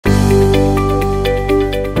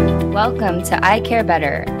Welcome to I Care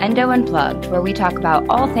Better, Endo Unplugged, where we talk about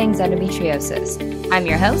all things endometriosis. I'm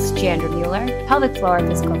your host, Jandra Mueller, pelvic floor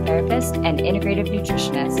physical therapist and integrative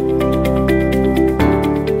nutritionist.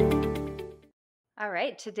 All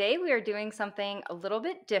right, today we are doing something a little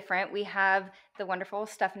bit different. We have the wonderful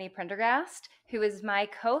Stephanie Prendergast, who is my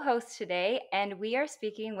co-host today, and we are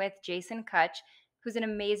speaking with Jason Kutch, who's an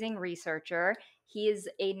amazing researcher. He is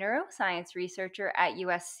a neuroscience researcher at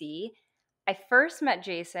USC. I first met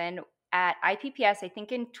Jason at IPPS, I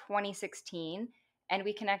think in 2016, and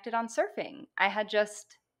we connected on surfing. I had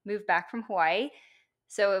just moved back from Hawaii,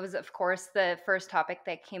 so it was, of course, the first topic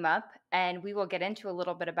that came up, and we will get into a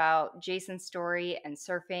little bit about Jason's story and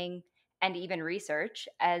surfing and even research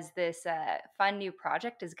as this fun new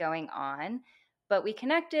project is going on. But we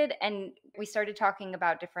connected and we started talking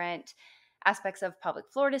about different aspects of pelvic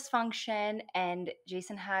floor dysfunction, and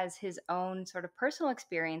Jason has his own sort of personal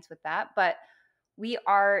experience with that, but we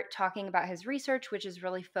are talking about his research, which is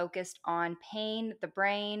really focused on pain, the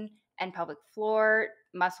brain, and pelvic floor,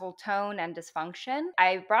 muscle tone, and dysfunction.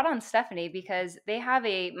 I brought on Stephanie because they have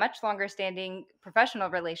a much longer standing professional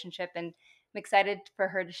relationship, and I'm excited for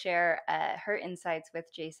her to share her insights with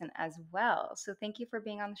Jason as well. So thank you for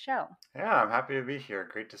being on the show. Yeah, I'm happy to be here.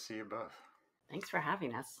 Great to see you both. Thanks for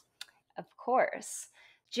having us. Of course.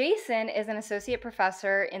 Jason is an associate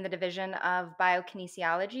professor in the Division of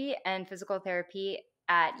Biokinesiology and Physical Therapy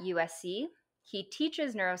at USC. He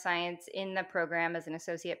teaches neuroscience in the program as an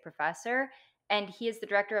associate professor, and he is the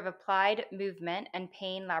director of Applied Movement and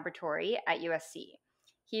Pain Laboratory at USC.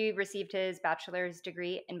 He received his bachelor's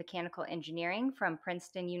degree in mechanical engineering from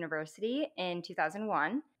Princeton University in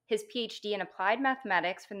 2001, his PhD in applied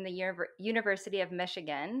mathematics from the University of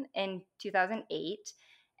Michigan in 2008,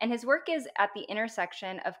 and his work is at the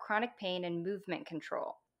intersection of chronic pain and movement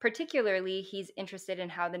control. Particularly, he's interested in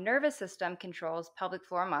how the nervous system controls pelvic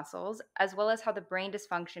floor muscles, as well as how the brain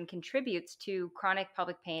dysfunction contributes to chronic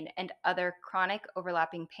pelvic pain and other chronic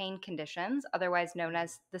overlapping pain conditions, otherwise known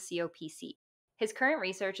as the COPC. His current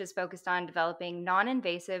research is focused on developing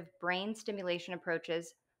non-invasive brain stimulation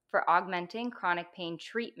approaches for augmenting chronic pain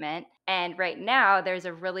treatment. And right now, there's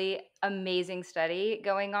a really amazing study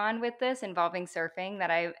going on with this involving surfing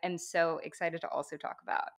that I am so excited to also talk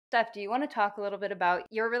about. Steph, do you want to talk a little bit about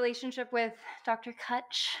your relationship with Dr.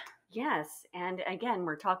 Kutch? Yes. And again,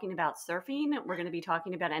 we're talking about surfing. We're going to be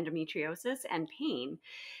talking about endometriosis and pain.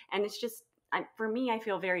 And it's just, for me, I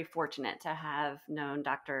feel very fortunate to have known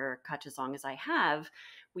Dr. Kutch as long as I have.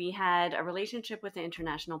 We had a relationship with the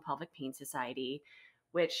International Pelvic Pain Society,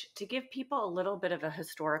 which, to give people a little bit of a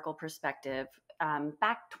historical perspective,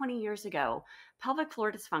 back 20 years ago, pelvic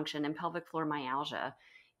floor dysfunction and pelvic floor myalgia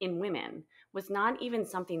in women was not even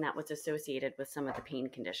something that was associated with some of the pain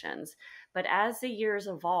conditions. But as the years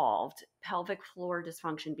evolved, pelvic floor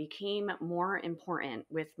dysfunction became more important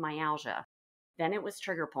with myalgia. Then it was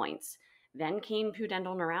trigger points. Then came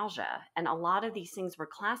pudendal neuralgia. And a lot of these things were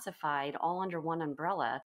classified all under one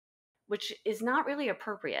umbrella, which is not really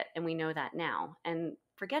appropriate, and we know that now. And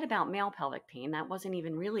forget about male pelvic pain. That wasn't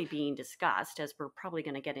even really being discussed, as we're probably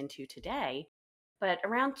going to get into today. But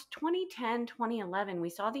around 2010, 2011, we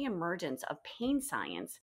saw the emergence of pain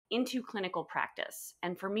science into clinical practice.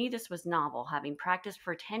 And for me, this was novel, having practiced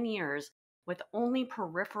for 10 years with only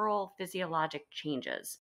peripheral physiologic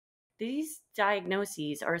changes. These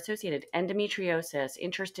diagnoses are associated endometriosis,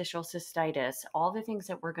 interstitial cystitis, all the things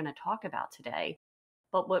that we're going to talk about today.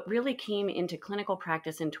 But what really came into clinical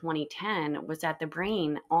practice in 2010 was that the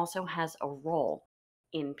brain also has a role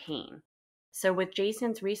in pain. So with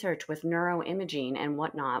Jason's research with neuroimaging and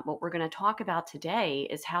whatnot, what we're going to talk about today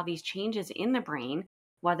is how these changes in the brain,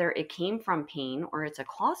 whether it came from pain or it's a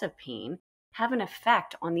cause of pain, have an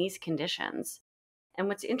effect on these conditions. And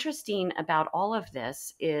what's interesting about all of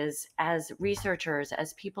this is, as researchers,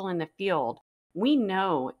 as people in the field, we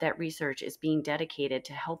know that research is being dedicated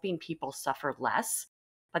to helping people suffer less.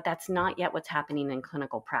 But that's not yet what's happening in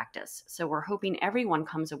clinical practice. So we're hoping everyone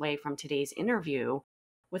comes away from today's interview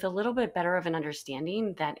with a little bit better of an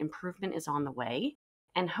understanding that improvement is on the way,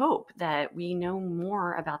 and hope that we know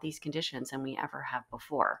more about these conditions than we ever have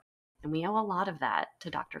before. And we owe a lot of that to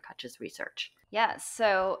Dr. Kutch's research. Yes.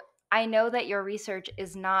 So I know that your research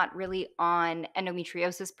is not really on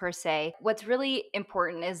endometriosis per se. What's really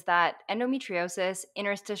important is that endometriosis,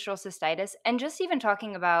 interstitial cystitis, and just even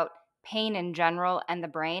talking about pain in general and the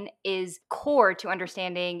brain is core to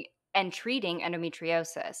understanding and treating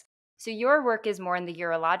endometriosis. So your work is more in the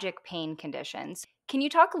urologic pain conditions. Can you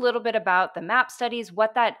talk a little bit about the MAPP studies,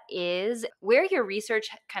 what that is, where your research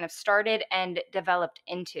kind of started and developed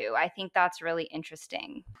into? I think that's really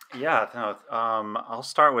interesting. Yeah, no, I'll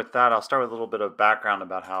start with that. I'll start with a little bit of background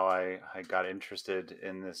about how I got interested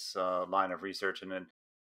in this line of research, and then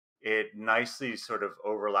it nicely sort of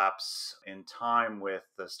overlaps in time with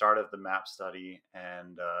the start of the MAP study,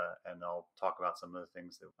 and I'll talk about some of the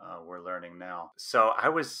things that we're learning now. So I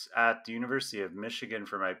was at the University of Michigan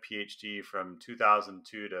for my PhD from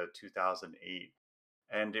 2002 to 2008.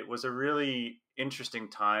 And it was a really interesting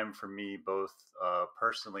time for me, both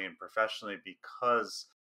personally and professionally, because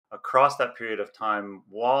across that period of time,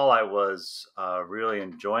 while I was really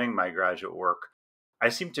enjoying my graduate work, I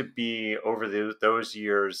seemed to be over those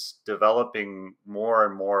years developing more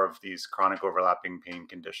and more of these chronic overlapping pain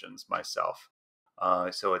conditions myself.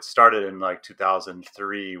 So it started in like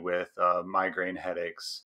 2003 with migraine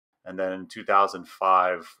headaches, and then in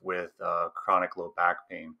 2005 with chronic low back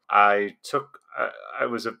pain. I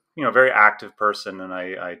was a very active person, and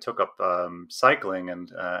I took up cycling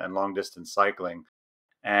and long distance cycling.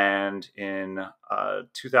 And in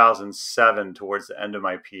 2007, towards the end of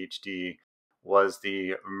my PhD, was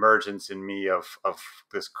the emergence in me of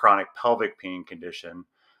this chronic pelvic pain condition,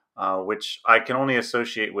 which I can only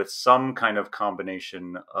associate with some kind of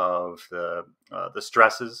combination of the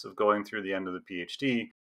stresses of going through the end of the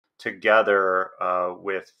PhD, together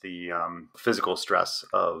with the physical stress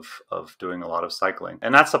of doing a lot of cycling.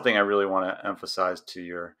 And that's something I really want to emphasize to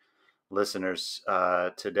your listeners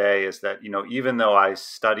today, is that even though I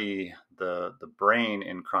study the brain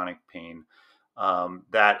in chronic pain,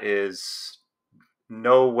 that is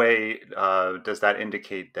no way does that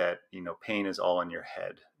indicate that pain is all in your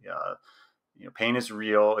head. Pain is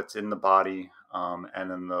real; it's in the body, and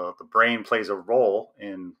then the brain plays a role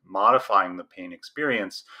in modifying the pain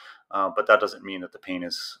experience. But that doesn't mean that the pain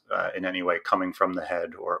is in any way coming from the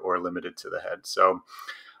head or limited to the head. So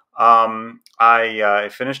I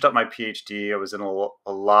finished up my PhD. I was in a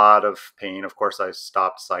lot of pain. Of course, I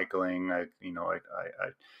stopped cycling. I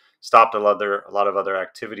stopped a lot of other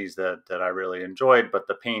activities that I really enjoyed, but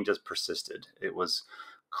the pain just persisted. It was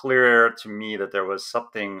clear to me that there was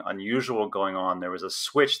something unusual going on. There was a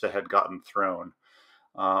switch that had gotten thrown,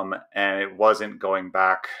 and it wasn't going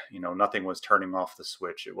back. Nothing was turning off the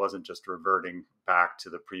switch. It wasn't just reverting back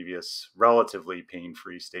to the previous relatively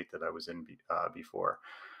pain-free state that I was in before.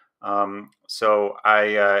 So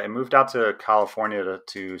I moved out to California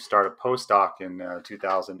to start a postdoc in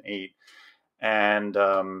 2008. And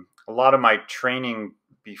a lot of my training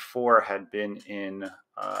before had been in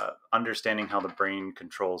understanding how the brain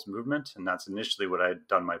controls movement. And that's initially what I'd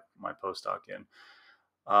done my postdoc in.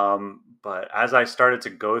 But as I started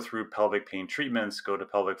to go through pelvic pain treatments, go to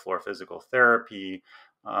pelvic floor physical therapy,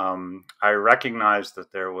 I recognized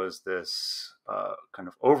that there was this kind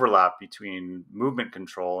of overlap between movement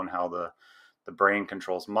control and how the brain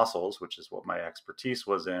controls muscles, which is what my expertise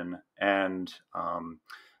was in,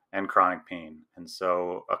 and chronic pain. And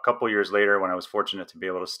so a couple years later, when I was fortunate to be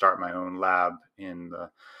able to start my own lab in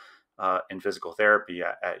physical therapy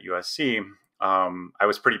at USC, I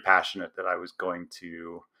was pretty passionate that I was going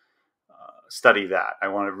to study that. I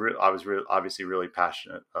was obviously really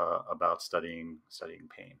passionate about studying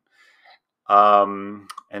pain.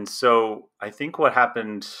 And so I think what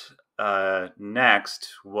happened next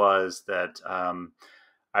was that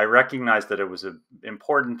I recognized that it was an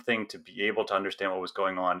important thing to be able to understand what was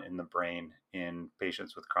going on in the brain in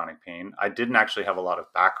patients with chronic pain. I didn't actually have a lot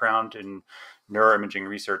of background in neuroimaging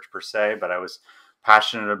research per se, but I was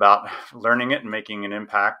passionate about learning it and making an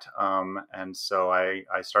impact. And so I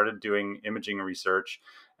started doing imaging research.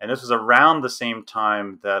 And this was around the same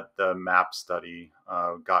time that the MAPP study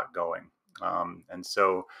got going. And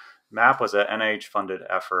so MAPP was an NIH-funded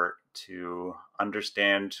effort to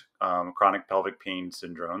understand chronic pelvic pain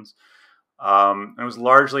syndromes. It was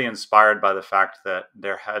largely inspired by the fact that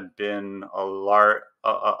there had been a lot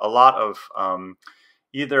of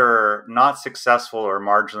either not successful or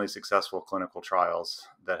marginally successful clinical trials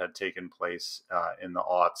that had taken place in the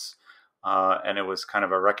aughts. And it was kind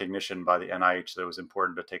of a recognition by the NIH that it was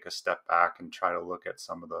important to take a step back and try to look at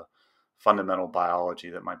some of the fundamental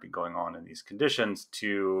biology that might be going on in these conditions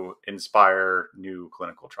to inspire new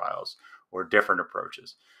clinical trials or different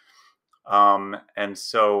approaches. And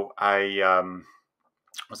so I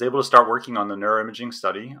was able to start working on the neuroimaging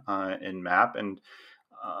study in MAPP. And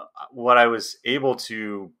what I was able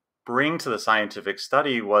to bring to the scientific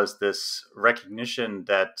study was this recognition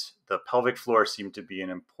that the pelvic floor seemed to be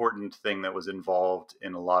an important thing that was involved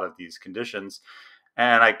in a lot of these conditions.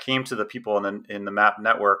 And I came to the people in the MAPP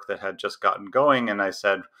network that had just gotten going, and I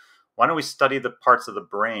said, why don't we study the parts of the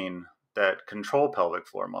brain that control pelvic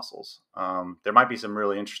floor muscles? There might be some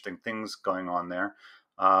really interesting things going on there.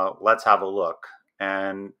 Let's have a look.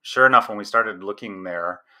 And sure enough, when we started looking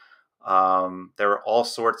there, there were all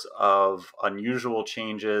sorts of unusual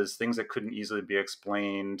changes, things that couldn't easily be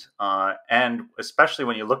explained. And especially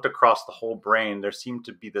when you looked across the whole brain, there seemed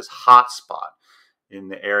to be this hot spot in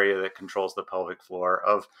the area that controls the pelvic floor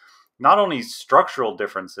of not only structural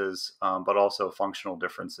differences, but also functional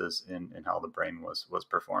differences in how the brain was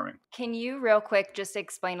performing. Can you real quick just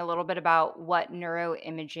explain a little bit about what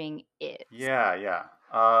neuroimaging is? Yeah.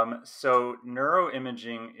 So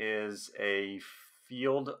neuroimaging is a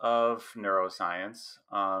field of neuroscience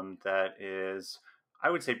that is, I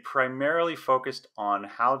would say, primarily focused on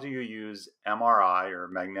how do you use MRI or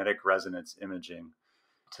magnetic resonance imaging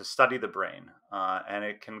to study the brain. And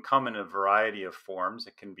it can come in a variety of forms.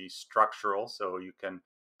 It can be structural, so you can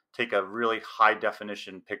take a really high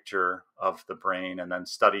definition picture of the brain and then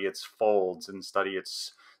study its folds and study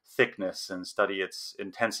its thickness and study its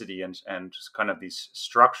intensity and just kind of these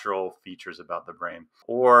structural features about the brain.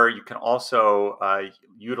 Or you can also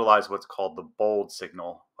utilize what's called the bold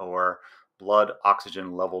signal or blood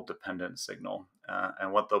oxygen level dependent signal.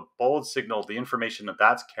 And what the bold signal, the information that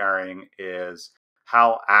that's carrying is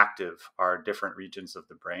how active are different regions of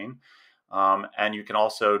the brain. And you can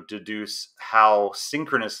also deduce how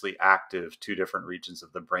synchronously active two different regions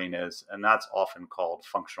of the brain is. And that's often called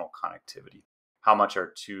functional connectivity. How much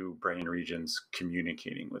are two brain regions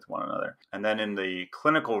communicating with one another? And then in the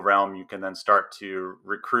clinical realm, you can then start to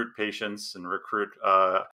recruit patients and recruit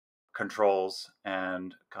controls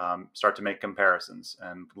and start to make comparisons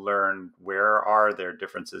and learn where are there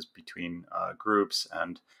differences between groups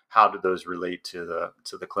and how do those relate to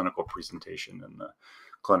the clinical presentation and the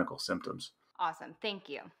clinical symptoms. Awesome. Thank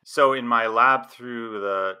you. So in my lab through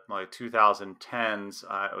the 2010s,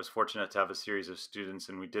 I was fortunate to have a series of students,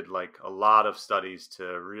 and we did like a lot of studies to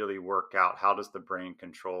really work out how does the brain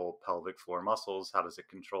control pelvic floor muscles, how does it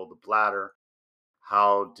control the bladder,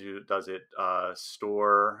 does it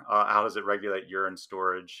store, how does it regulate urine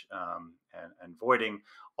storage and voiding,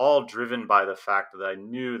 all driven by the fact that I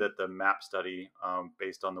knew that the MAPP study,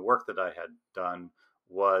 based on the work that I had done,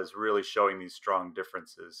 was really showing these strong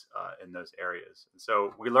differences in those areas. And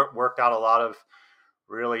so we worked out a lot of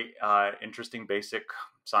really interesting basic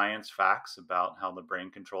science facts about how the brain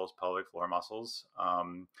controls pelvic floor muscles.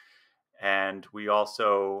 And we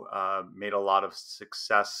also made a lot of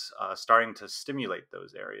success starting to stimulate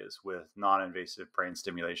those areas with non-invasive brain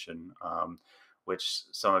stimulation, which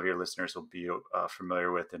some of your listeners will be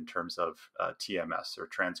familiar with in terms of TMS or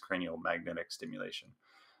transcranial magnetic stimulation.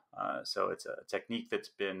 So it's a technique that's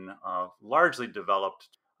been largely developed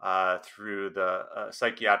through the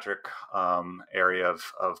psychiatric area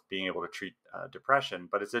of being able to treat depression,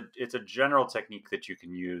 but it's a general technique that you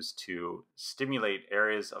can use to stimulate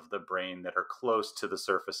areas of the brain that are close to the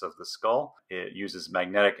surface of the skull. It uses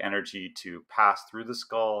magnetic energy to pass through the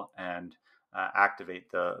skull and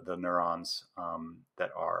activate the neurons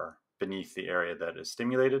that are beneath the area that is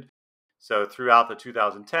stimulated. So throughout the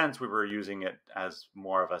 2010s, we were using it as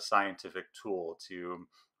more of a scientific tool to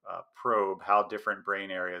probe how different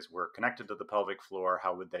brain areas were connected to the pelvic floor,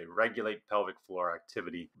 how would they regulate pelvic floor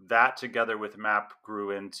activity. That together with MAPP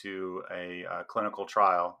grew into a clinical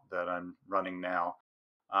trial that I'm running now,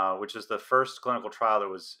 which is the first clinical trial that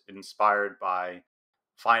was inspired by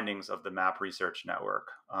findings of the MAPP Research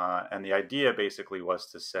Network. And the idea basically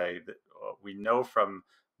was to say that we know from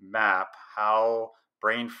MAPP how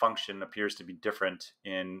brain function appears to be different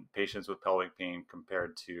in patients with pelvic pain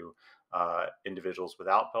compared to individuals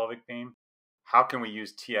without pelvic pain. How can we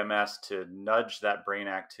use TMS to nudge that brain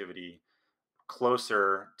activity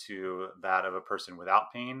closer to that of a person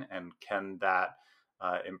without pain? And can that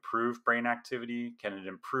improve brain activity? Can it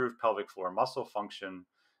improve pelvic floor muscle function?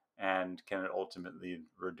 And can it ultimately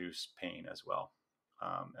reduce pain as well?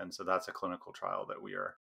 And so that's a clinical trial that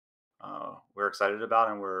we're excited about,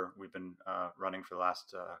 and we've been running for the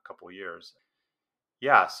last couple of years.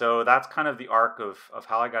 Yeah, so that's kind of the arc of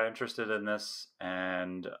how I got interested in this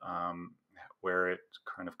and where it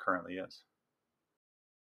kind of currently is.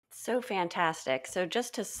 So fantastic. So,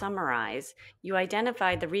 just to summarize, you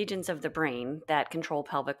identified the regions of the brain that control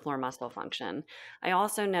pelvic floor muscle function. I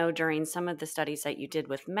also know during some of the studies that you did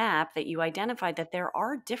with MAPP that you identified that there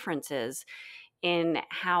are differences in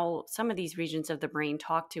how some of these regions of the brain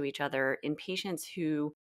talk to each other in patients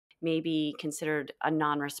who may be considered a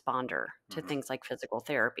non responder to Mhm. things like physical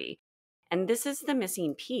therapy. And this is the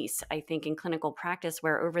missing piece, I think, in clinical practice,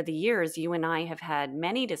 where over the years, you and I have had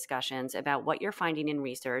many discussions about what you're finding in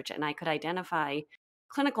research, and I could identify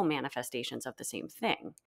clinical manifestations of the same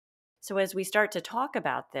thing. So as we start to talk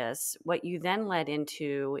about this, what you then led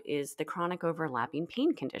into is the chronic overlapping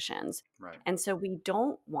pain conditions. Right. And so we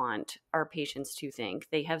don't want our patients to think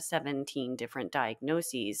they have 17 different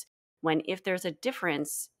diagnoses, when if there's a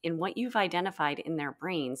difference in what you've identified in their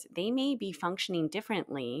brains, they may be functioning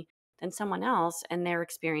differently than someone else and they're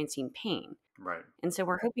experiencing pain. Right. And so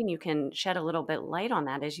we're hoping you can shed a little bit light on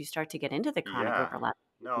that as you start to get into the chronic Yeah. overlapping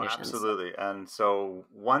No, conditions. absolutely. And so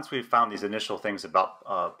once we found these initial things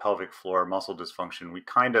about pelvic floor muscle dysfunction, we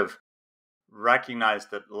kind of recognized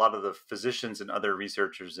that a lot of the physicians and other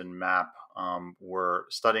researchers in MAPP were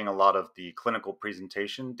studying a lot of the clinical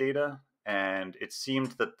presentation data. And it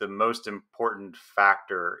seemed that the most important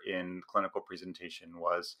factor in clinical presentation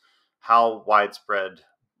was how widespread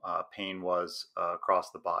pain was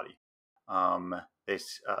across the body. Um,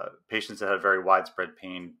 Patients that had very widespread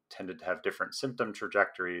pain tended to have different symptom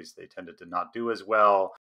trajectories. They tended to not do as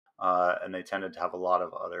well, and they tended to have a lot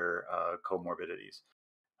of other comorbidities.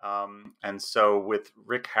 And so with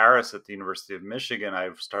Rick Harris at the University of Michigan,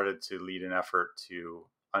 I've started to lead an effort to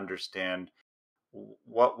understand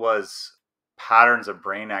what was patterns of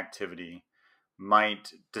brain activity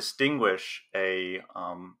might distinguish a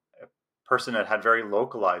person that had very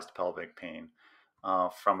localized pelvic pain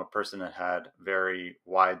from a person that had very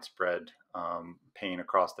widespread pain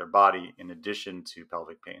across their body in addition to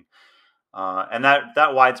pelvic pain. And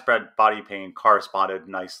that widespread body pain corresponded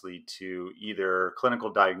nicely to either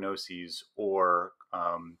clinical diagnoses or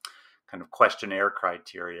kind of questionnaire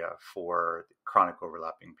criteria for chronic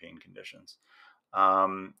overlapping pain conditions.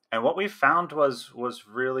 And what we found was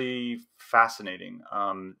really fascinating.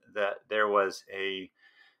 That there was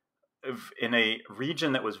in a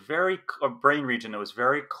region that was a brain region that was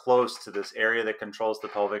very close to this area that controls the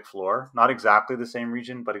pelvic floor. Not exactly the same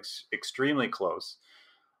region, but extremely close.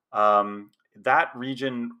 That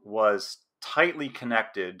region was tightly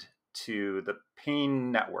connected to the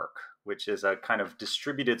pain network, which is a kind of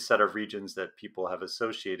distributed set of regions that people have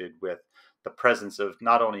associated with the presence of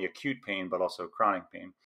not only acute pain, but also chronic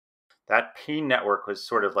pain. That pain network was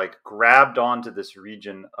sort of like grabbed onto this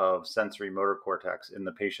region of sensory motor cortex in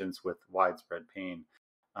the patients with widespread pain.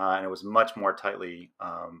 And it was much more tightly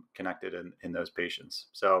connected in those patients.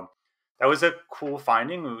 So that was a cool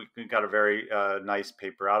finding. We got a very nice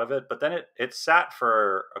paper out of it, but then it sat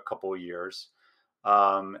for a couple of years.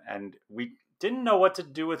 And we didn't know what to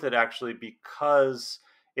do with it actually because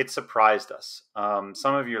it surprised us.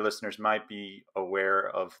 Some of your listeners might be aware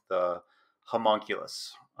of the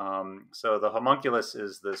homunculus. So the homunculus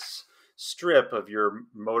is this strip of your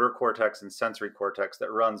motor cortex and sensory cortex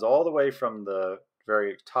that runs all the way from the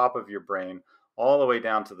very top of your brain all the way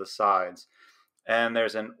down to the sides. And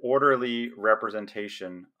there's an orderly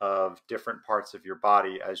representation of different parts of your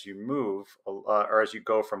body as you move or as you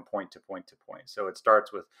go from point to point to point. So it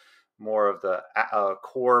starts with more of the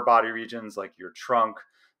core body regions like your trunk,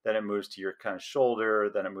 then it moves to your kind of shoulder,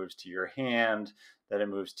 then it moves to your hand, then it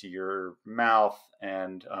moves to your mouth,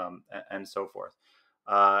 and so forth.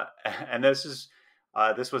 Uh, and this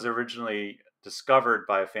was originally discovered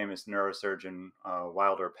by a famous neurosurgeon,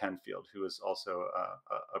 Wilder Penfield, who was also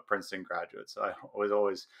a Princeton graduate. So I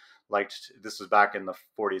always liked, this was back in the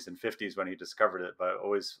 40s and 50s when he discovered it, but I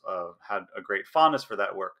always had a great fondness for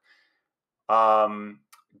that work.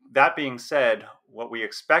 That being said, what we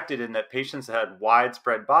expected in that patients that had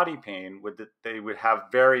widespread body pain would that they would have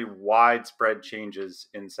very widespread changes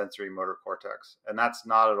in sensory motor cortex. And that's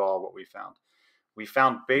not at all what we found. We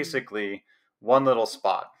found basically one little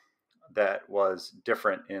spot that was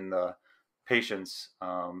different in the patients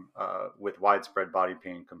with widespread body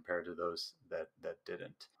pain compared to those that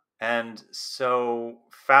didn't. And so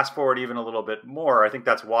fast forward even a little bit more, I think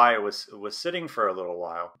that's why it was sitting for a little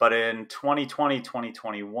while. But in 2020,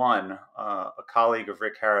 2021, a colleague of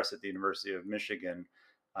Rick Harris at the University of Michigan,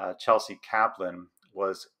 Chelsea Kaplan,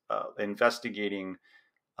 was investigating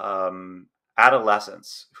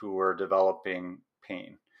adolescents who were developing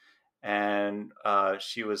pain. And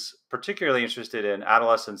she was particularly interested in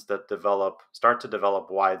adolescents that start to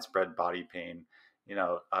develop widespread body pain.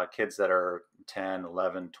 Kids that are 10,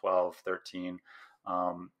 11, 12, 13,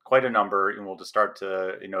 quite a number, and will just start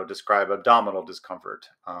to, describe abdominal discomfort.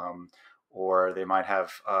 Or they might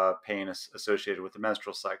have pain associated with the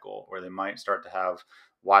menstrual cycle, or they might start to have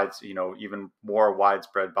even more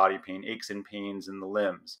widespread body pain, aches and pains in the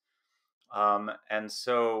limbs. And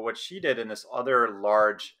so what she did in this other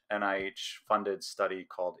large NIH funded study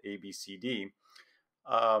called ABCD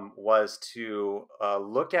was to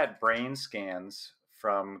look at brain scans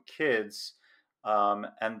from kids.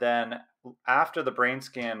 And then after the brain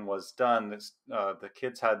scan was done, the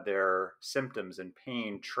kids had their symptoms and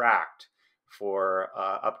pain tracked for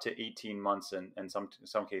up to 18 months and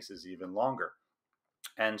some cases even longer.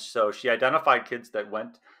 And so she identified kids that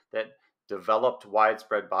developed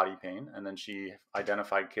widespread body pain, and then she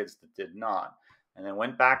identified kids that did not, and then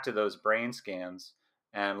went back to those brain scans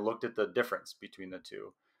and looked at the difference between the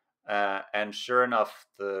two. And sure enough,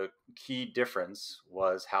 the key difference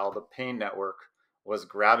was how the pain network was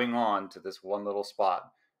grabbing on to this one little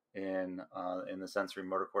spot in the sensory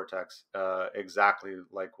motor cortex, exactly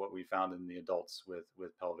like what we found in the adults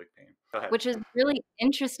with pelvic pain. Go ahead. Which is really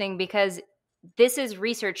interesting because this is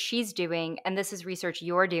research she's doing and this is research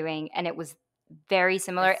you're doing, and it was very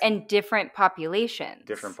similar and different populations.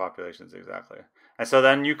 Different populations, exactly. And so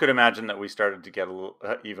then you could imagine that we started to get a little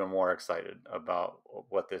even more excited about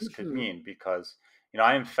what this could mean, because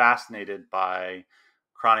I am fascinated by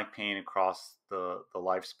chronic pain across the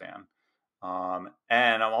lifespan.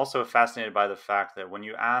 And I'm also fascinated by the fact that when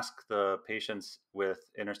you ask the patients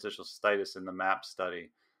with interstitial cystitis in the MAPP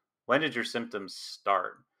study, when did your symptoms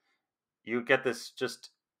start? You get this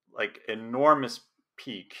just like enormous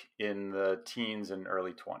peak in the teens and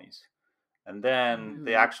early 20s. And then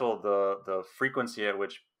the frequency at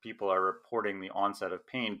which people are reporting the onset of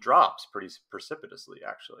pain drops pretty precipitously,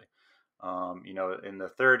 actually. In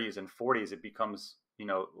the 30s and 40s, it becomes,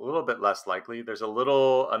 a little bit less likely. There's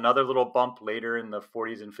another little bump later in the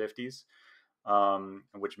 40s and 50s,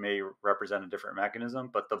 which may represent a different mechanism.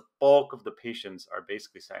 But the bulk of the patients are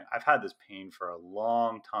basically saying, I've had this pain for a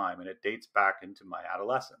long time, and it dates back into my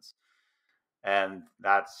adolescence. And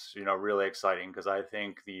that's, really exciting, because I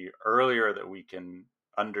think the earlier that we can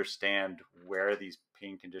understand where these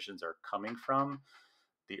pain conditions are coming from,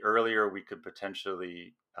 the earlier we could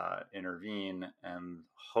potentially intervene and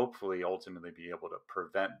hopefully ultimately be able to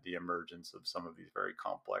prevent the emergence of some of these very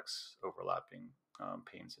complex overlapping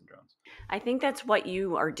pain syndromes. I think that's what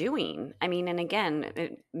you are doing. I mean, and again,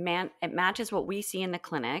 it matches what we see in the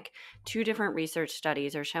clinic. 2 different research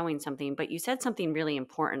studies are showing something, but you said something really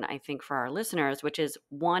important, I think, for our listeners, which is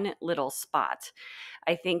one little spot.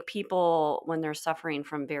 I think people, when they're suffering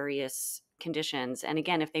from various conditions, and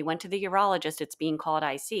again, if they went to the urologist, it's being called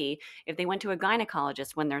IC. If they went to a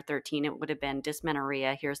gynecologist when they're 13, it would have been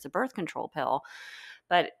dysmenorrhea, here's the birth control pill.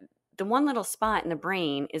 But the one little spot in the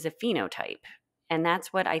brain is a phenotype. And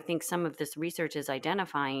that's what I think some of this research is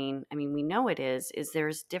identifying. I mean, we know it is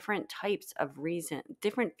there's different types of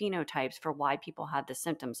different phenotypes for why people have the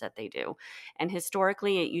symptoms that they do. And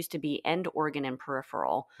historically, it used to be end organ and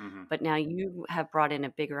peripheral, but now you have brought in a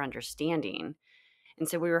bigger understanding. And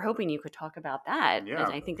so we were hoping you could talk about that. Yeah.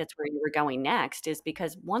 I think that's where you were going next, is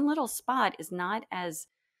because one little spot is not as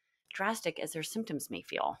drastic as their symptoms may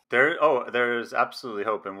feel. There's absolutely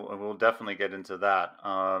hope, and we'll definitely get into that.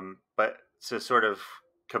 But to sort of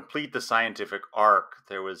complete the scientific arc,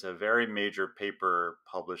 there was a very major paper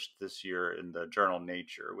published this year in the journal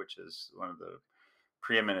Nature, which is one of the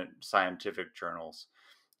preeminent scientific journals,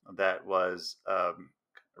 that was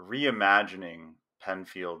reimagining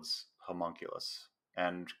Penfield's homunculus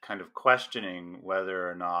and kind of questioning whether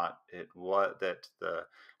or not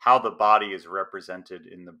how the body is represented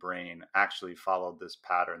in the brain actually followed this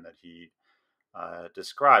pattern that he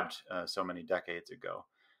described so many decades ago.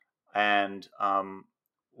 And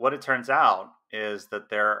what it turns out is that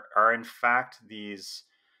there are, in fact, these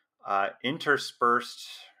interspersed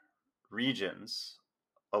regions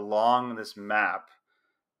along this map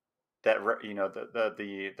that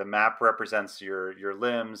the map represents your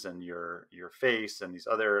limbs and your face and these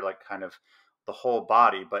other, like, kind of the whole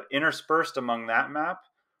body, but interspersed among that map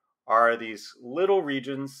are these little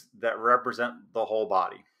regions that represent the whole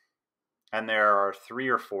body, and there are 3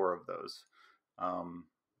 or 4 of those.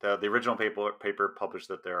 The original paper published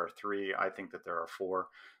that there are 3. I think that there are 4,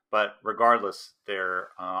 but regardless, there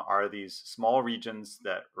are these small regions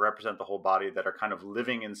that represent the whole body that are kind of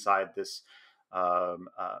living inside this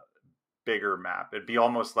bigger map. It'd be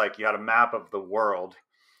almost like you had a map of the world,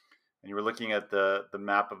 and you were looking at the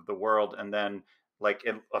map of the world, and then, like,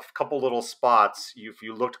 in a couple little spots, if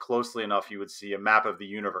you looked closely enough, you would see a map of the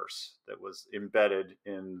universe that was embedded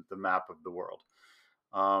in the map of the world.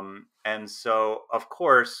 And so, of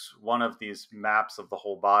course, one of these maps of the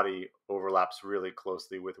whole body overlaps really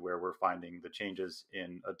closely with where we're finding the changes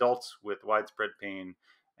in adults with widespread pain,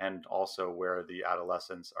 and also where the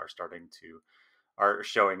adolescents are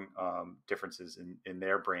showing differences in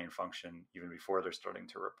their brain function even before they're starting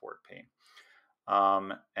to report pain.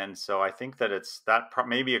 And so I think that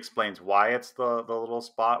maybe explains why it's the little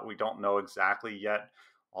spot. We don't know exactly yet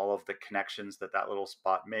all of the connections that little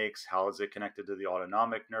spot makes. How is it connected to the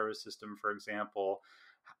autonomic nervous system, for example?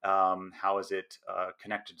 How is it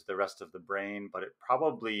connected to the rest of the brain? But it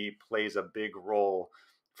probably plays a big role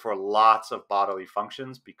for lots of bodily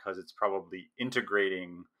functions, because it's probably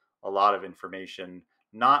integrating a lot of information,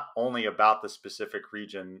 not only about the specific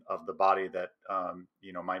region of the body that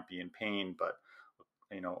might be in pain, but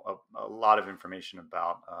a lot of information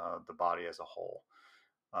about the body as a whole.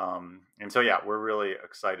 And so, yeah, we're really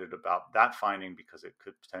excited about that finding because it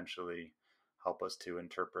could potentially help us to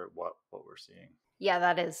interpret what we're seeing. Yeah,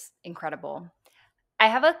 that is incredible. I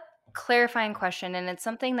have a clarifying question, and it's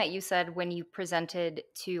something that you said when you presented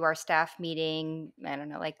to our staff meeting, I don't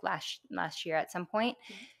know, like last year at some point.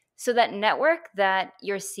 So that network that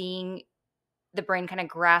you're seeing the brain kind of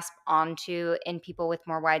grasp onto in people with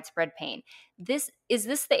more widespread pain. Is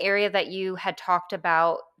this the area that you had talked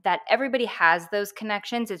about, that everybody has those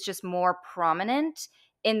connections? It's just more prominent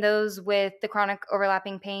in those with the chronic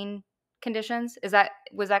overlapping pain conditions. Was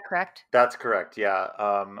that correct? That's correct. Yeah.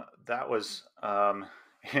 That was,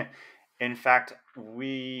 in fact,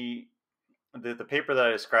 the paper that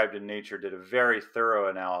I described in Nature did a very thorough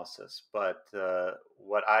analysis. But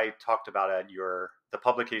what I talked about at the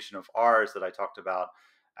publication of ours that I talked about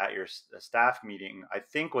at your staff meeting, I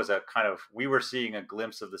think was we were seeing a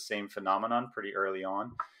glimpse of the same phenomenon pretty early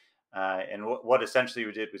on. And what essentially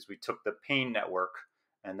we did was we took the pain network,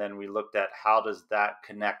 and then we looked at how does that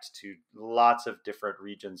connect to lots of different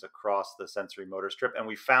regions across the sensory motor strip. And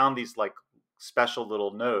we found these like special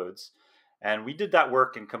little nodes. And we did that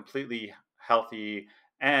work in completely healthy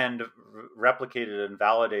and replicated and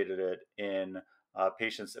validated it in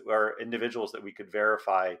patients that were individuals that we could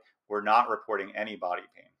verify were not reporting any body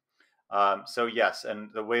pain. So yes,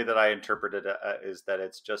 and the way that I interpret it is that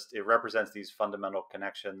it represents these fundamental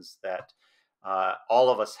connections that all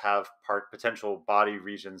of us have potential body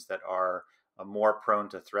regions that are more prone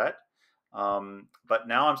to threat. But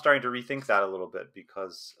now I'm starting to rethink that a little bit,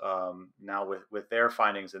 because now with their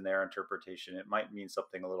findings and their interpretation, it might mean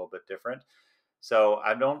something a little bit different. So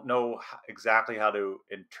I don't know exactly how to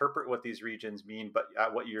interpret what these regions mean, but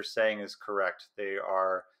what you're saying is correct.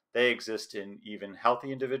 They exist in even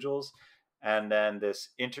healthy individuals, and then this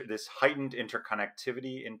heightened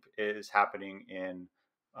interconnectivity is happening in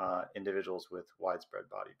individuals with widespread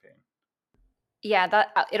body pain. Yeah, that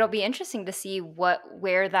it'll be interesting to see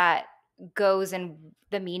where that goes and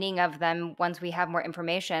the meaning of them once we have more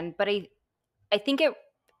information. But I think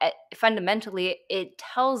fundamentally it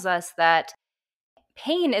tells us that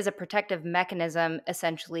pain is a protective mechanism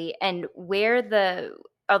essentially, and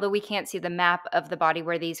although we can't see the map of the body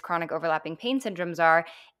where these chronic overlapping pain syndromes are,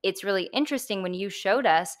 it's really interesting when you showed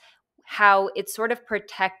us how it's sort of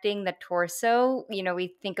protecting the torso.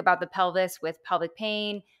 We think about the pelvis with pelvic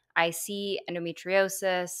pain, IC,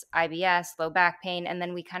 endometriosis, IBS, low back pain, and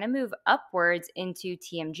then we kind of move upwards into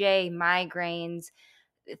TMJ, migraines,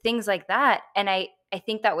 things like that. And I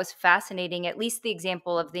think that was fascinating, at least the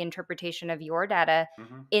example of the interpretation of your data,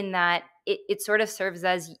 Mm-hmm. in that it sort of serves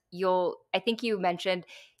as I think you mentioned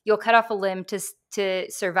you'll cut off a limb to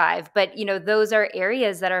survive, but those are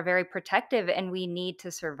areas that are very protective and we need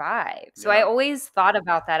to survive. So I Yeah. always thought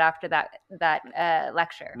about that after that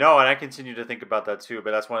lecture. No, and I continue to think about that too.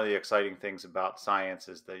 But that's one of the exciting things about science,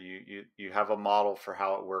 is that you have a model for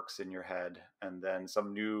how it works in your head, and then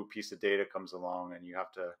some new piece of data comes along, and you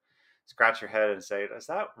have to scratch your head and say, Is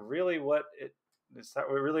that really what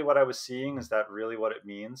I was seeing? Is that really what it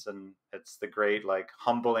means?" And it's the great, like,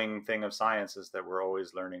 humbling thing of science, is that we're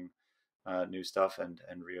always learning new stuff and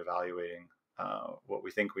reevaluating what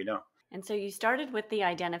we think we know. And so you started with the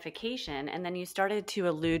identification, and then you started to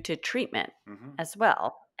allude to treatment Mm-hmm. as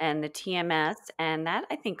well, and the TMS, and that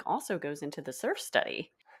I think also goes into the SURF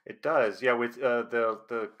study. It does, yeah. With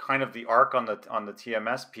the kind of the arc on the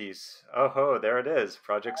TMS piece. Oh ho, there it is,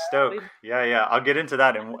 Project Stoke. Yeah, yeah. I'll get into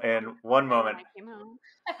that in one moment. I came home.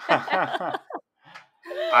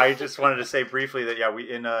 I just wanted to say briefly that, yeah, we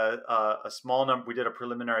in a small number, we did a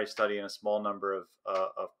preliminary study in a small number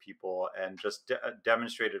of people, and just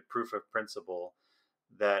demonstrated proof of principle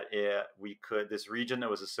that this region that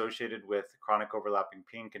was associated with chronic overlapping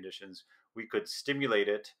pain conditions, we could stimulate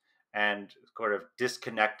it and sort of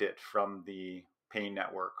disconnect it from the pain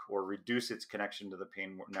network, or reduce its connection to the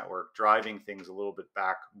pain network, driving things a little bit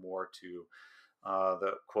back more to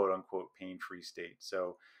the quote unquote pain-free state.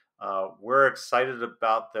 So we're excited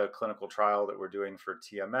about the clinical trial that we're doing for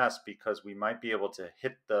TMS, because we might be able to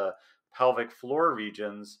hit the pelvic floor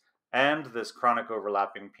regions and this chronic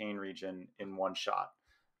overlapping pain region in one shot.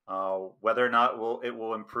 Whether or not it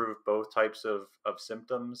will improve both types of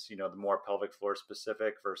symptoms, the more pelvic floor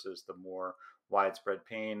specific versus the more widespread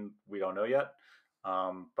pain, we don't know yet.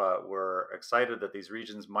 But we're excited that these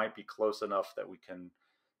regions might be close enough that we can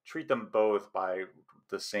treat them both by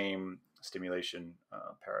the same stimulation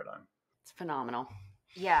paradigm. It's phenomenal.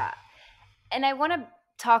 Yeah. And I want to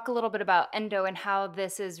talk a little bit about endo and how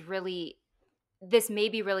this may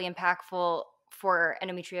be really impactful for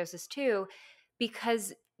endometriosis too,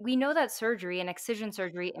 because we know that surgery and excision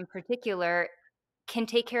surgery in particular can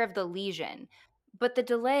take care of the lesion, but the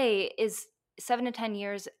delay is 7 to 10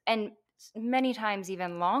 years and many times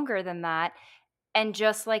even longer than that. And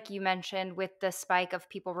just like you mentioned with the spike of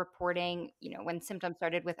people reporting, when symptoms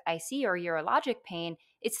started with IC or urologic pain,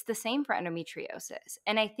 it's the same for endometriosis.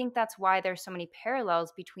 And I think that's why there's so many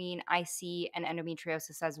parallels between IC and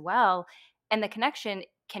endometriosis as well. And the connection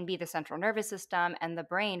can be the central nervous system and the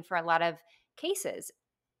brain for a lot of cases.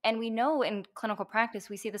 And we know in clinical practice,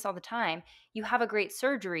 we see this all the time. You have a great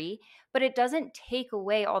surgery, but it doesn't take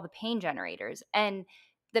away all the pain generators. And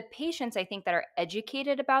the patients, I think, that are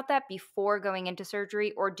educated about that before going into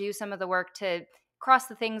surgery or do some of the work to cross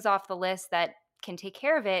the things off the list that can take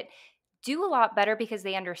care of it do a lot better because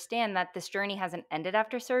they understand that this journey hasn't ended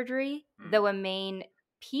after surgery, Mm. though a main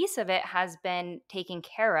piece of it has been taken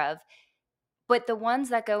care of. But the ones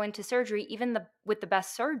that go into surgery, even with the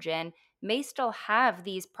best surgeon, may still have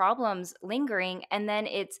these problems lingering. And then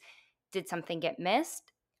it's, did something get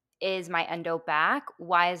missed? Is my endo back?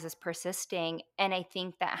 Why is this persisting? And I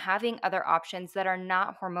think that having other options that are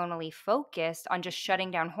not hormonally focused on just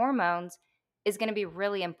shutting down hormones is going to be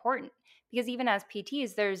really important. Because even as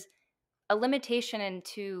PTs, there's a limitation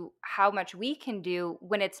into how much we can do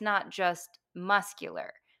when it's not just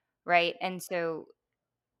muscular, right? And so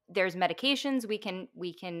there's medications we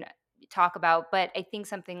can talk about, but I think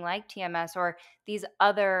something like TMS or these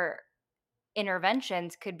other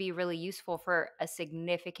interventions could be really useful for a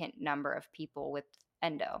significant number of people with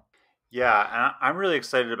endo. Yeah, and I'm really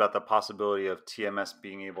excited about the possibility of TMS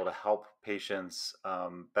being able to help patients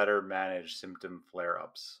better manage symptom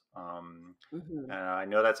flare-ups. Hmm. And I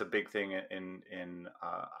know that's a big thing in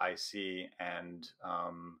IC, and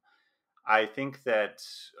I think that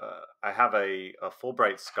I have a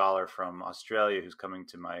Fulbright scholar from Australia who's coming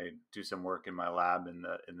to do some work in my lab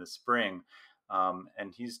in the spring,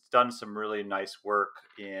 and he's done some really nice work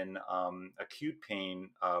in acute pain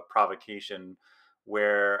provocation,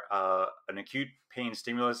 where an acute pain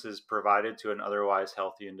stimulus is provided to an otherwise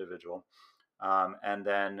healthy individual, and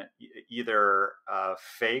then either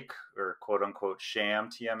fake or quote unquote sham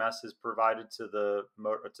TMS is provided to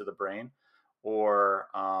the brain, or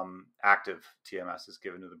active TMS is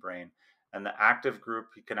given to the brain. And the active group,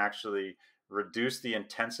 you can actually reduce the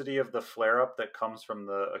intensity of the flare up that comes from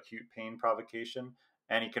the acute pain provocation,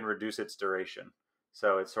 and you can reduce its duration.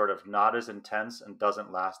 So it's sort of not as intense and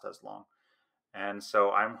doesn't last as long. And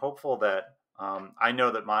so I'm hopeful that I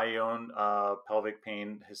know that my own pelvic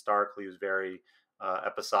pain historically is very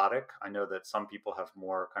episodic. I know that some people have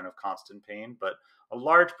more kind of constant pain, but a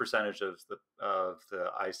large percentage of the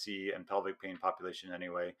IC and pelvic pain population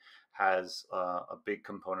anyway has a big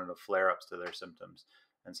component of flare-ups to their symptoms.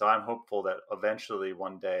 And so I'm hopeful that eventually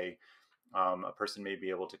one day a person may be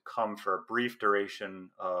able to come for a brief duration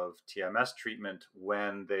of TMS treatment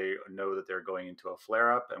when they know that they're going into a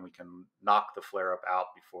flare up, and we can knock the flare up out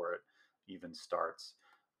before it even starts,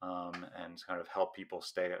 and kind of help people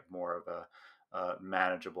stay at more of a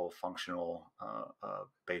manageable, functional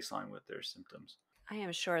baseline with their symptoms. I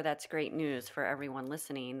am sure that's great news for everyone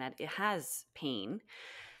listening that it has pain.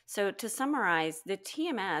 So, to summarize, the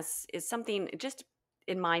TMS is something, just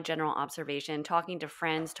in my general observation, talking to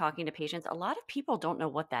friends, talking to patients, a lot of people don't know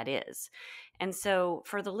what that is. And so,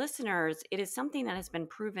 for the listeners, it is something that has been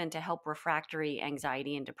proven to help refractory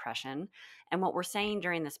anxiety and depression. And what we're saying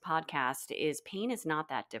during this podcast is pain is not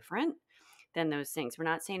that different than those things. We're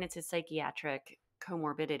not saying it's a psychiatric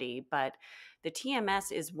comorbidity, but the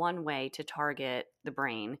TMS is one way to target the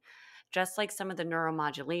brain, just like some of the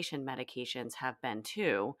neuromodulation medications have been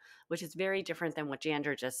too, which is very different than what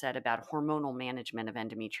Jander just said about hormonal management of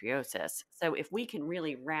endometriosis. So, if we can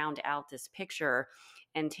really round out this picture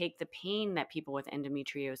and take the pain that people with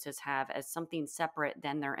endometriosis have as something separate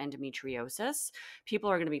than their endometriosis, people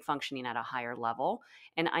are going to be functioning at a higher level.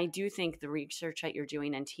 And I do think the research that you're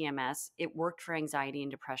doing in TMS, it worked for anxiety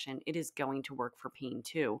and depression. It is going to work for pain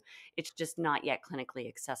too. It's just not yet clinically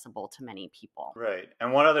accessible to many people. Right.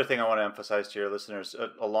 And one other thing I want to emphasize to your listeners,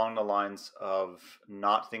 along the lines of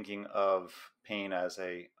not thinking of pain as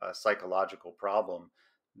a psychological problem,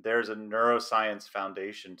 there's a neuroscience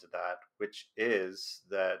foundation to that, which is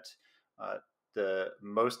that uh, the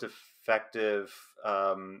most effective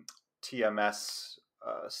TMS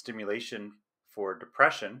stimulation for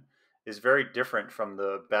depression is very different from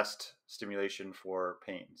the best stimulation for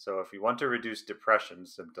pain. So, if you want to reduce depression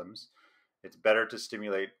symptoms, it's better to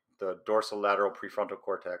stimulate the dorsolateral prefrontal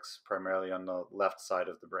cortex, primarily on the left side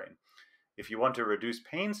of the brain. if you want to reduce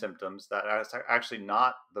pain symptoms, that is actually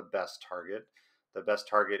not the best target. The best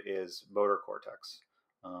target is motor cortex,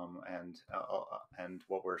 and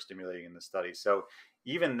what we're stimulating in the study. So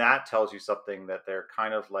even that tells you something, that they're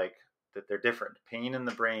kind of like that they're different. Pain in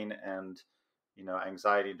the brain and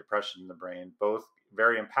anxiety and depression in the brain, both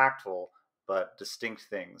very impactful but distinct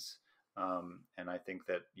things. And I think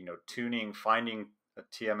that finding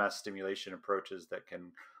TMS stimulation approaches that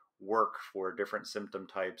can work for different symptom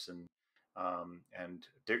types and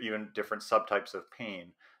even different subtypes of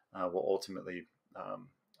pain will ultimately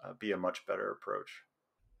be a much better approach.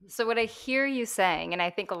 So, what I hear you saying, and I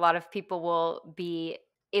think a lot of people will be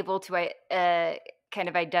able to kind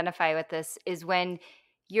of identify with this, is when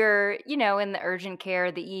you're, in the urgent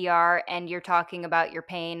care, the ER, and you're talking about your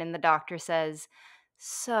pain, and the doctor says,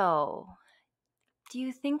 "So, do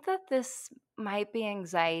you think that this might be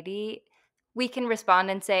anxiety?" We can respond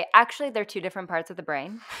and say, "Actually, they're two different parts of the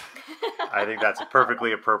brain." I think that's a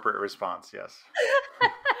perfectly appropriate response. Yes.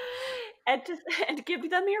 and give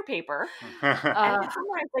them your paper. And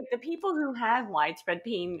sometimes, like the people who have widespread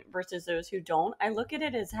pain versus those who don't, I look at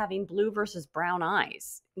it as having blue versus brown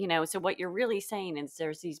eyes. So what you're really saying is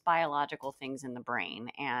there's these biological things in the brain,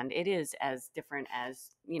 and it is as different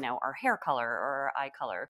as our hair color or our eye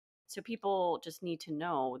color. So people just need to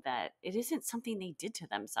know that it isn't something they did to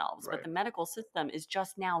themselves, Right. but the medical system is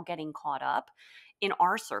just now getting caught up in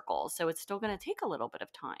our circles. So it's still going to take a little bit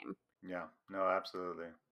of time. Yeah, no, absolutely.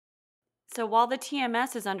 So while the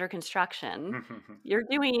TMS is under construction, you're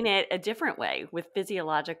doing it a different way with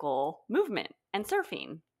physiological movement and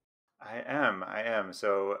surfing. I am.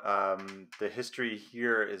 So the history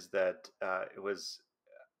here is that it was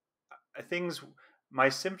things. My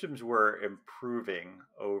symptoms were improving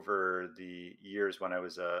over the years when I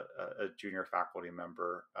was a junior faculty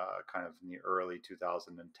member, kind of in the early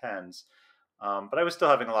 2010s. But I was still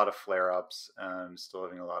having a lot of flare-ups and still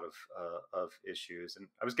having a lot of issues, and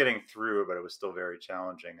I was getting through, but it was still very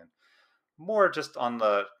challenging. And more just on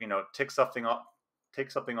the take something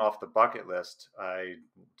off the bucket list, I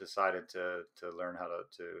decided to learn how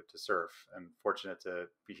to surf, and fortunate to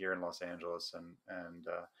be here in Los Angeles and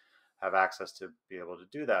have access to be able to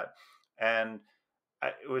do that. And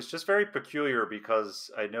it was just very peculiar because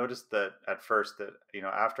I noticed that at first that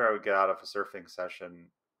after I would get out of a surfing session,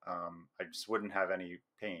 I just wouldn't have any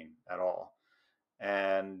pain at all,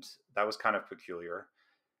 and that was kind of peculiar.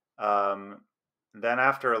 Um, then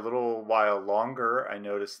after a little while longer, I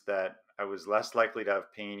noticed that I was less likely to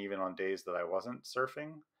have pain even on days that I wasn't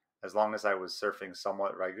surfing, as long as I was surfing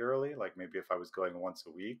somewhat regularly. Like maybe if I was going once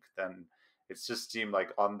a week, then it just seemed like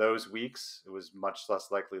on those weeks it was much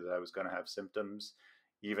less likely that I was going to have symptoms,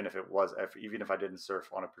 even if I didn't surf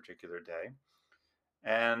on a particular day.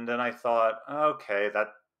 And then I thought, okay,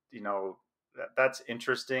 that's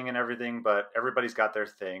interesting and everything, but everybody's got their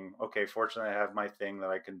thing. Okay, fortunately, I have my thing that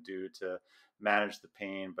I can do to manage the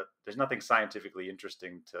pain, but there's nothing scientifically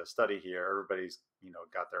interesting to study here. Everybody's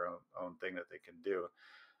got their own thing that they can do.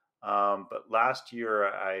 But last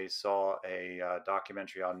year, I saw a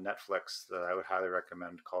documentary on Netflix that I would highly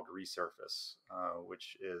recommend called Resurface,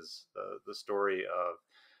 which is the story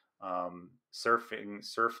of surf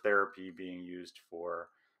therapy being used for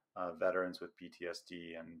veterans with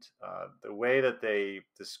PTSD, and the way that they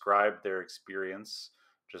described their experience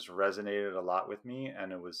just resonated a lot with me,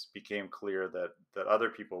 and it became clear that other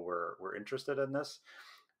people were interested in this,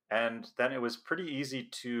 and then it was pretty easy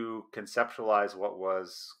to conceptualize what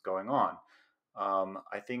was going on.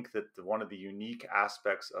 I think that one of the unique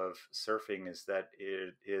aspects of surfing is that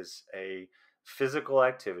it is a physical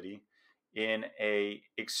activity in a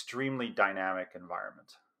extremely dynamic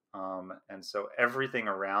environment. And so everything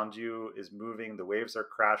around you is moving, the waves are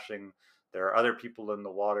crashing, there are other people in the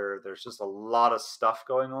water, there's just a lot of stuff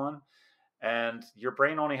going on, and your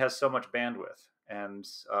brain only has so much bandwidth. And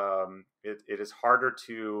it is harder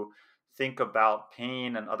to think about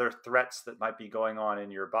pain and other threats that might be going on in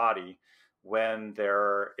your body when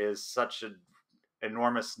there is such an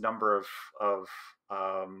enormous number of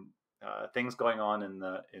things going on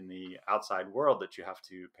in the outside world that you have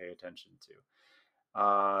to pay attention to.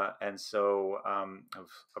 And so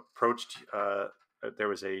I've approached. There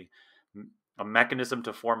was a mechanism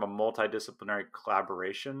to form a multidisciplinary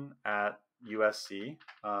collaboration at USC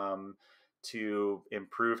to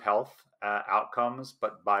improve health outcomes,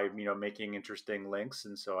 but by making interesting links.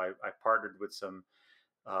 And so I partnered with some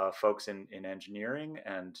folks in engineering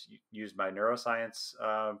and used my neuroscience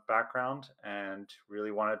background and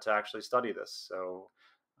really wanted to actually study this. So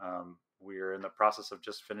we're in the process of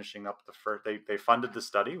just finishing up the first. They funded the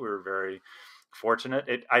study. We were very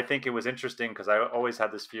fortunate. I think it was interesting because I always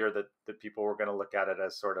had this fear that people were going to look at it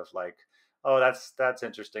as sort of like oh, that's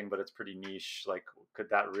interesting, but it's pretty niche. Like, could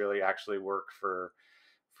that really actually work for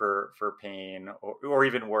pain, or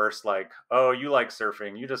even worse, like, oh, you like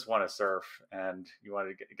surfing, you just want to surf and you want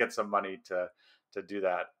to get some money to do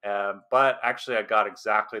that. But actually, I got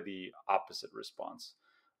exactly the opposite response.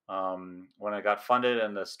 When I got funded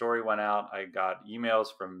and the story went out, I got emails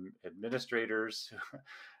from administrators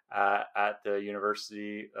at the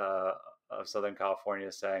University of Southern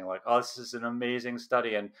California saying like, "Oh, this is an amazing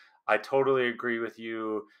study, and I totally agree with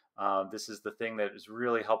you. This is the thing that is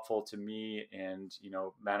really helpful to me, and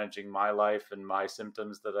managing my life and my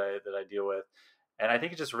symptoms that I deal with." And I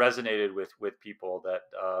think it just resonated with people that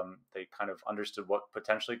they kind of understood what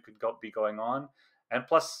potentially could be going on. And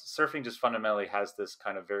plus, surfing just fundamentally has this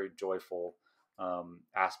kind of very joyful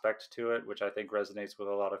aspect to it, which I think resonates with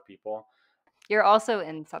a lot of people. You're also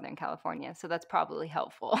in Southern California, so that's probably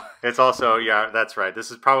helpful. It's also, yeah, that's right.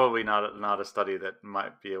 This is probably not a study that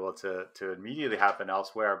might be able to immediately happen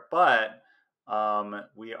elsewhere, but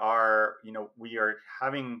we are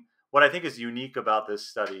having, what I think is unique about this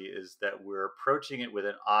study is that we're approaching it with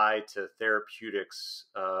an eye to therapeutics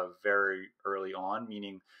very early on,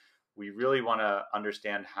 meaning we really want to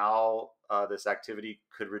understand how this activity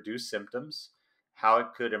could reduce symptoms, how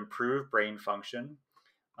it could improve brain function,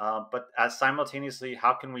 but as simultaneously,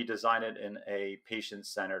 how can we design it in a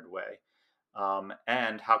patient-centered way?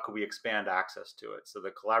 And how could we expand access to it? So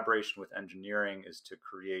the collaboration with engineering is to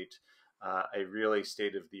create a really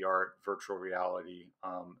state-of-the-art virtual reality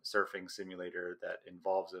surfing simulator that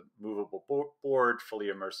involves a movable board, fully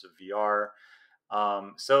immersive VR,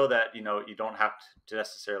 so that you don't have to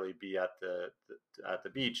necessarily be at the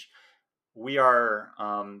beach. We are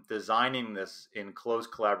designing this in close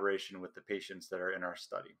collaboration with the patients that are in our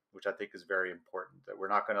study, which I think is very important. That we're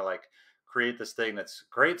not going to like create this thing that's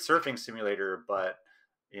great surfing simulator, but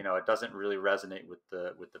it doesn't really resonate with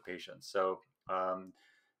the patients. So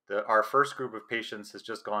our first group of patients has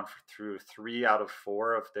just gone through 3 out of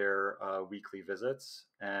 4 of their weekly visits,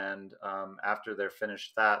 and after they're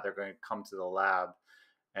finished that, they're going to come to the lab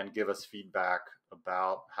and give us feedback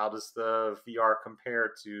about how does the VR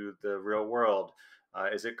compare to the real world.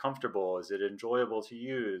 Is it comfortable? Is it enjoyable to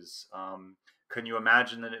use? Can you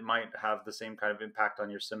imagine that it might have the same kind of impact on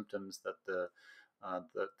your symptoms that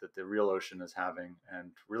the real ocean is having?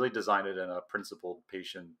 And really design it in a principled,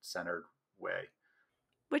 patient-centered way.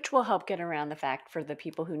 Which will help get around the fact for the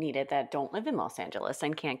people who need it that don't live in Los Angeles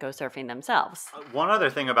and can't go surfing themselves. One other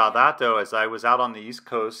thing about that, though, is I was out on the East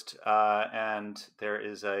Coast, and there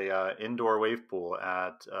is a indoor wave pool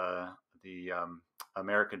at the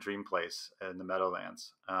American Dream Place in the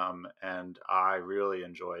Meadowlands, and I really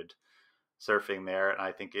enjoyed surfing there. And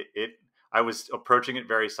I think I was approaching it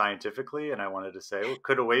very scientifically, and I wanted to say, well,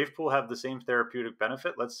 could a wave pool have the same therapeutic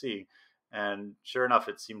benefit? Let's see. And sure enough,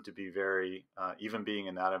 it seemed to be very, even being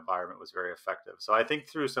in that environment was very effective. So I think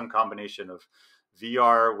through some combination of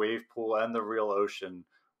VR, wave pool, and the real ocean,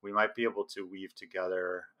 we might be able to weave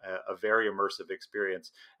together a very immersive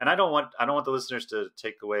experience. And I don't want the listeners to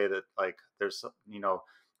take away that like there's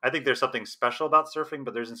I think there's something special about surfing,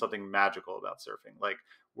 but there isn't something magical about surfing. Like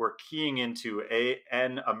we're keying into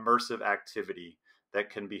an immersive activity that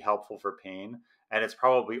can be helpful for pain, and it's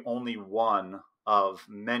probably only one of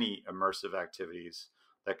many immersive activities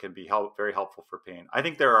that can be very helpful for pain. I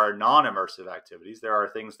think there are non-immersive activities. There are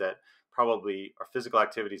things that probably are physical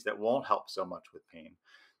activities that won't help so much with pain.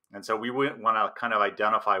 And so we want to kind of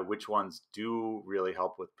identify which ones do really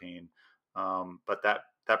help with pain. But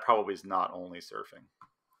that probably is not only surfing.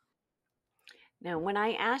 Now, when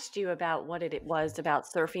I asked you about what it was about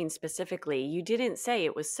surfing specifically, you didn't say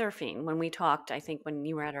it was surfing. When we talked, I think when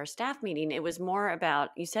you were at our staff meeting, it was more about,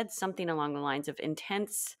 you said something along the lines of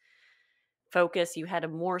intense focus. You had a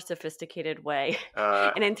more sophisticated way,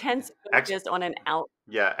 Uh, an intense ex- focus on an out.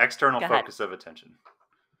 yeah, external Go ahead. focus of attention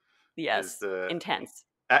is Yes, the intense.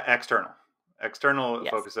 external Yes.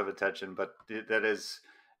 focus of attention, but that is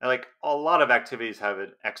like a lot of activities have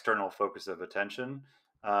an external focus of attention,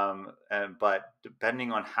 but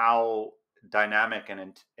depending on how dynamic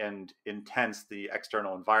and intense the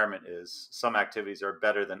external environment is, some activities are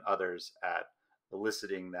better than others at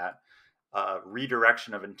eliciting that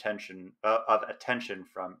redirection of attention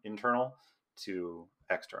from internal to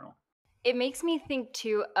external. It makes me think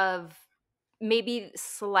too of maybe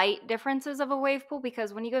slight differences of a wave pool,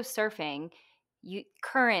 because when you go surfing, you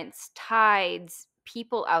currents, tides,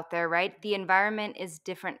 people out there, right? The environment is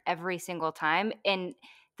different every single time. And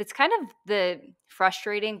that's kind of the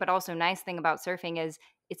frustrating but also nice thing about surfing is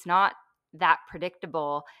it's not that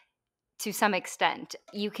predictable. to some extent.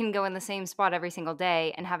 You can go in the same spot every single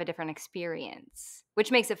day and have a different experience,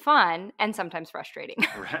 which makes it fun and sometimes frustrating.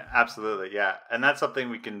 Right, absolutely, yeah, and that's something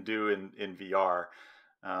we can do in VR,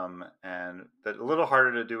 and that a little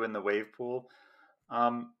harder to do in the wave pool.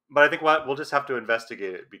 But I think we'll just have to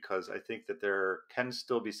investigate it, because I think that there can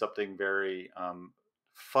still be something very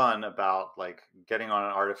fun about like getting on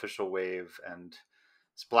an artificial wave and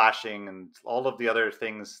splashing and all of the other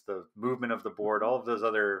things, the movement of the board, all of those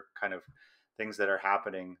other kind of things that are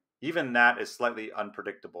happening. Even that is slightly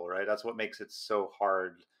unpredictable, right? That's what makes it so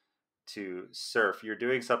hard to surf. You're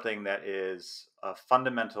doing something that is a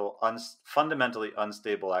fundamentally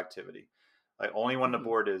unstable activity. Like only when the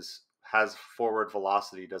board has forward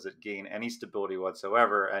velocity does it gain any stability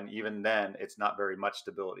whatsoever, and even then, it's not very much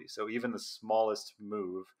stability. So even the smallest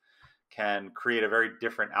move can create a very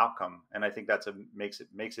different outcome, and I think that's makes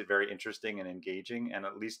it very interesting and engaging, and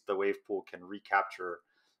at least the wave pool can recapture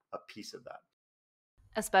a piece of that.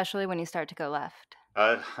 Especially when you start to go left.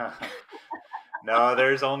 No,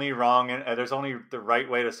 there's only wrong, and there's only the right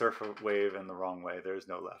way to surf a wave and the wrong way. There's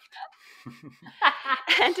no left.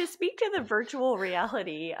 And to speak to the virtual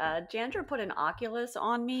reality, Jandra put an Oculus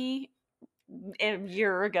on me a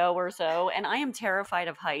year ago or so, and I am terrified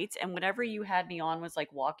of heights. And whatever you had me on was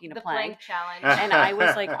like walking a The plank, plank challenge. and I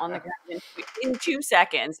was like on the ground in 2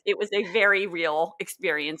 seconds. It was a very real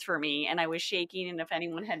experience for me, and I was shaking. And if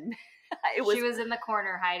anyone had, She was in the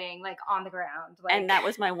corner hiding, like on the ground. Like... And that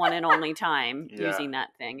was my one and only time Yeah. using that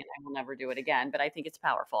thing, and I will never do it again. But I think it's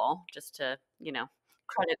powerful, just to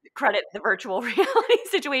credit the virtual reality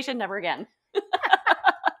situation. Never again.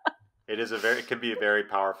 It can be a very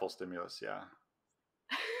powerful stimulus. Yeah.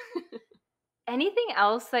 Anything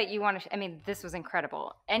else that you want to, I mean, this was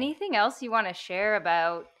incredible. Anything else you want to share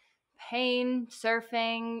about pain,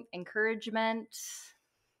 surfing, encouragement?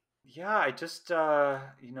 Yeah, I just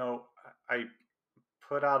I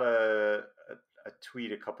put out a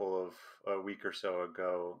tweet a week or so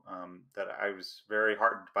ago, that I was very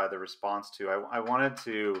heartened by the response to. I wanted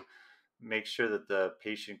to make sure that the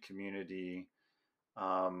patient community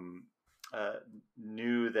um,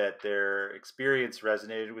 knew that their experience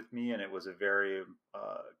resonated with me, and it was a very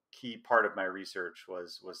key part of my research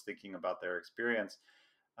was thinking about their experience.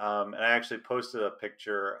 And I actually posted a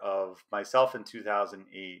picture of myself in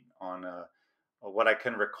 2008 on what I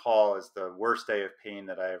can recall as the worst day of pain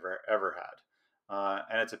that I ever had,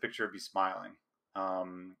 and it's a picture of me smiling.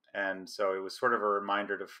 And so it was sort of a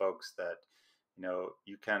reminder to folks that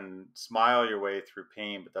you can smile your way through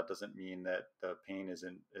pain, but that doesn't mean that the pain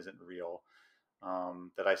isn't real.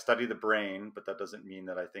 That I study the brain, but that doesn't mean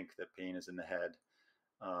that I think that pain is in the head.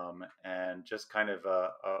 And just kind of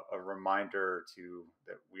a reminder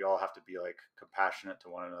that we all have to be like compassionate to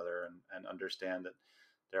one another, and understand that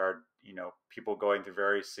there are people going through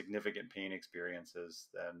very significant pain experiences,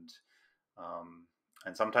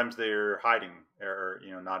 and sometimes they're hiding, or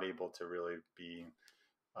not able to really be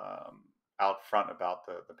out front about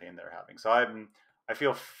the pain they're having. So I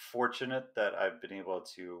feel fortunate that I've been able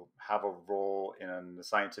to have a role in the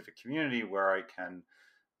scientific community where I can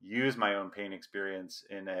use my own pain experience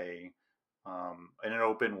in an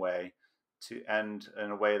open way, and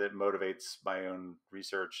in a way that motivates my own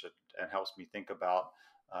research, and helps me think about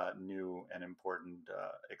new and important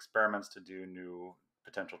experiments to do, new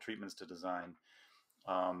potential treatments to design.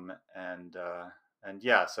 And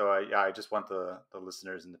yeah, so I just want the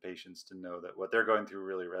listeners and the patients to know that what they're going through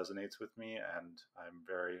really resonates with me, and I'm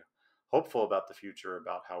very hopeful about the future,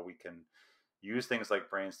 about how we can use things like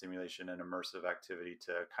brain stimulation and immersive activity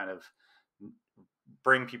to kind of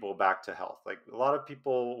bring people back to health. Like, a lot of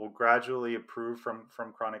people will gradually improve from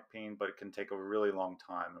chronic pain, but it can take a really long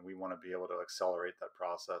time, and we want to be able to accelerate that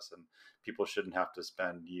process, and people shouldn't have to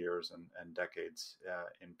spend years and decades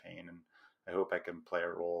in pain. And I hope I can play a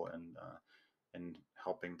role in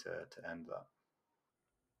helping to end that.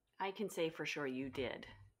 I can say for sure you did.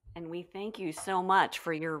 And we thank you so much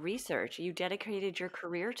for your research. You dedicated your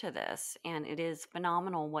career to this, and it is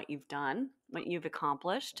phenomenal what you've done, what you've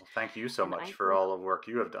accomplished. Well, thank you so much for all the work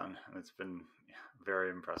you have done. It's been very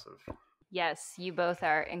impressive. Yes, you both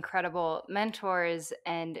are incredible mentors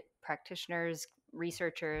and practitioners,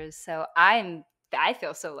 researchers. So I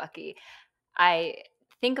feel so lucky. I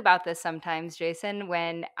think about this sometimes, Jason.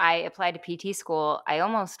 When I applied to PT school, I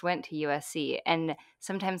almost went to USC. And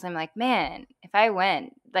sometimes I'm like, man, if I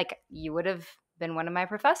went, like, you would have been one of my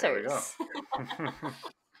professors. There we go.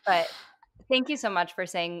 But thank you so much for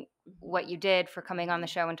saying what you did, for coming on the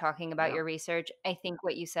show and talking about your research. I think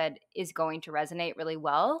what you said is going to resonate really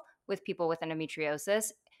well with people with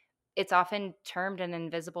endometriosis. It's often termed an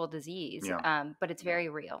invisible disease, but it's very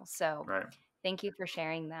real. So right. Thank you for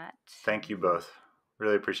sharing that. Thank you both.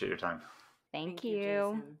 Really appreciate your time. Thank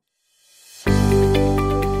you.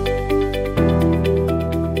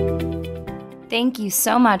 Thank you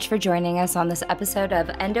so much for joining us on this episode of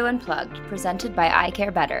Endo Unplugged, presented by I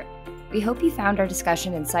Care Better. We hope you found our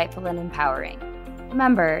discussion insightful and empowering.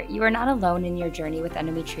 Remember, you are not alone in your journey with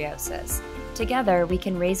endometriosis. Together, we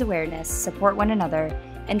can raise awareness, support one another,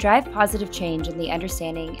 and drive positive change in the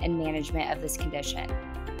understanding and management of this condition.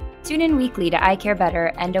 Tune in weekly to I Care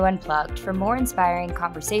Better Endo Unplugged for more inspiring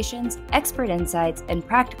conversations, expert insights, and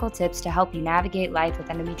practical tips to help you navigate life with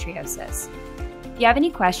endometriosis. If you have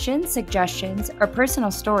any questions, suggestions, or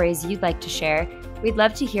personal stories you'd like to share, we'd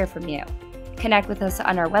love to hear from you. Connect with us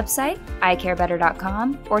on our website,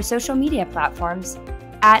 icarebetter.com, or social media platforms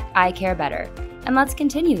at icarebetter, and let's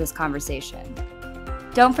continue this conversation.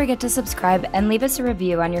 Don't forget to subscribe and leave us a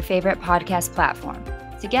review on your favorite podcast platform.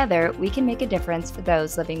 Together, we can make a difference for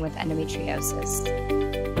those living with endometriosis.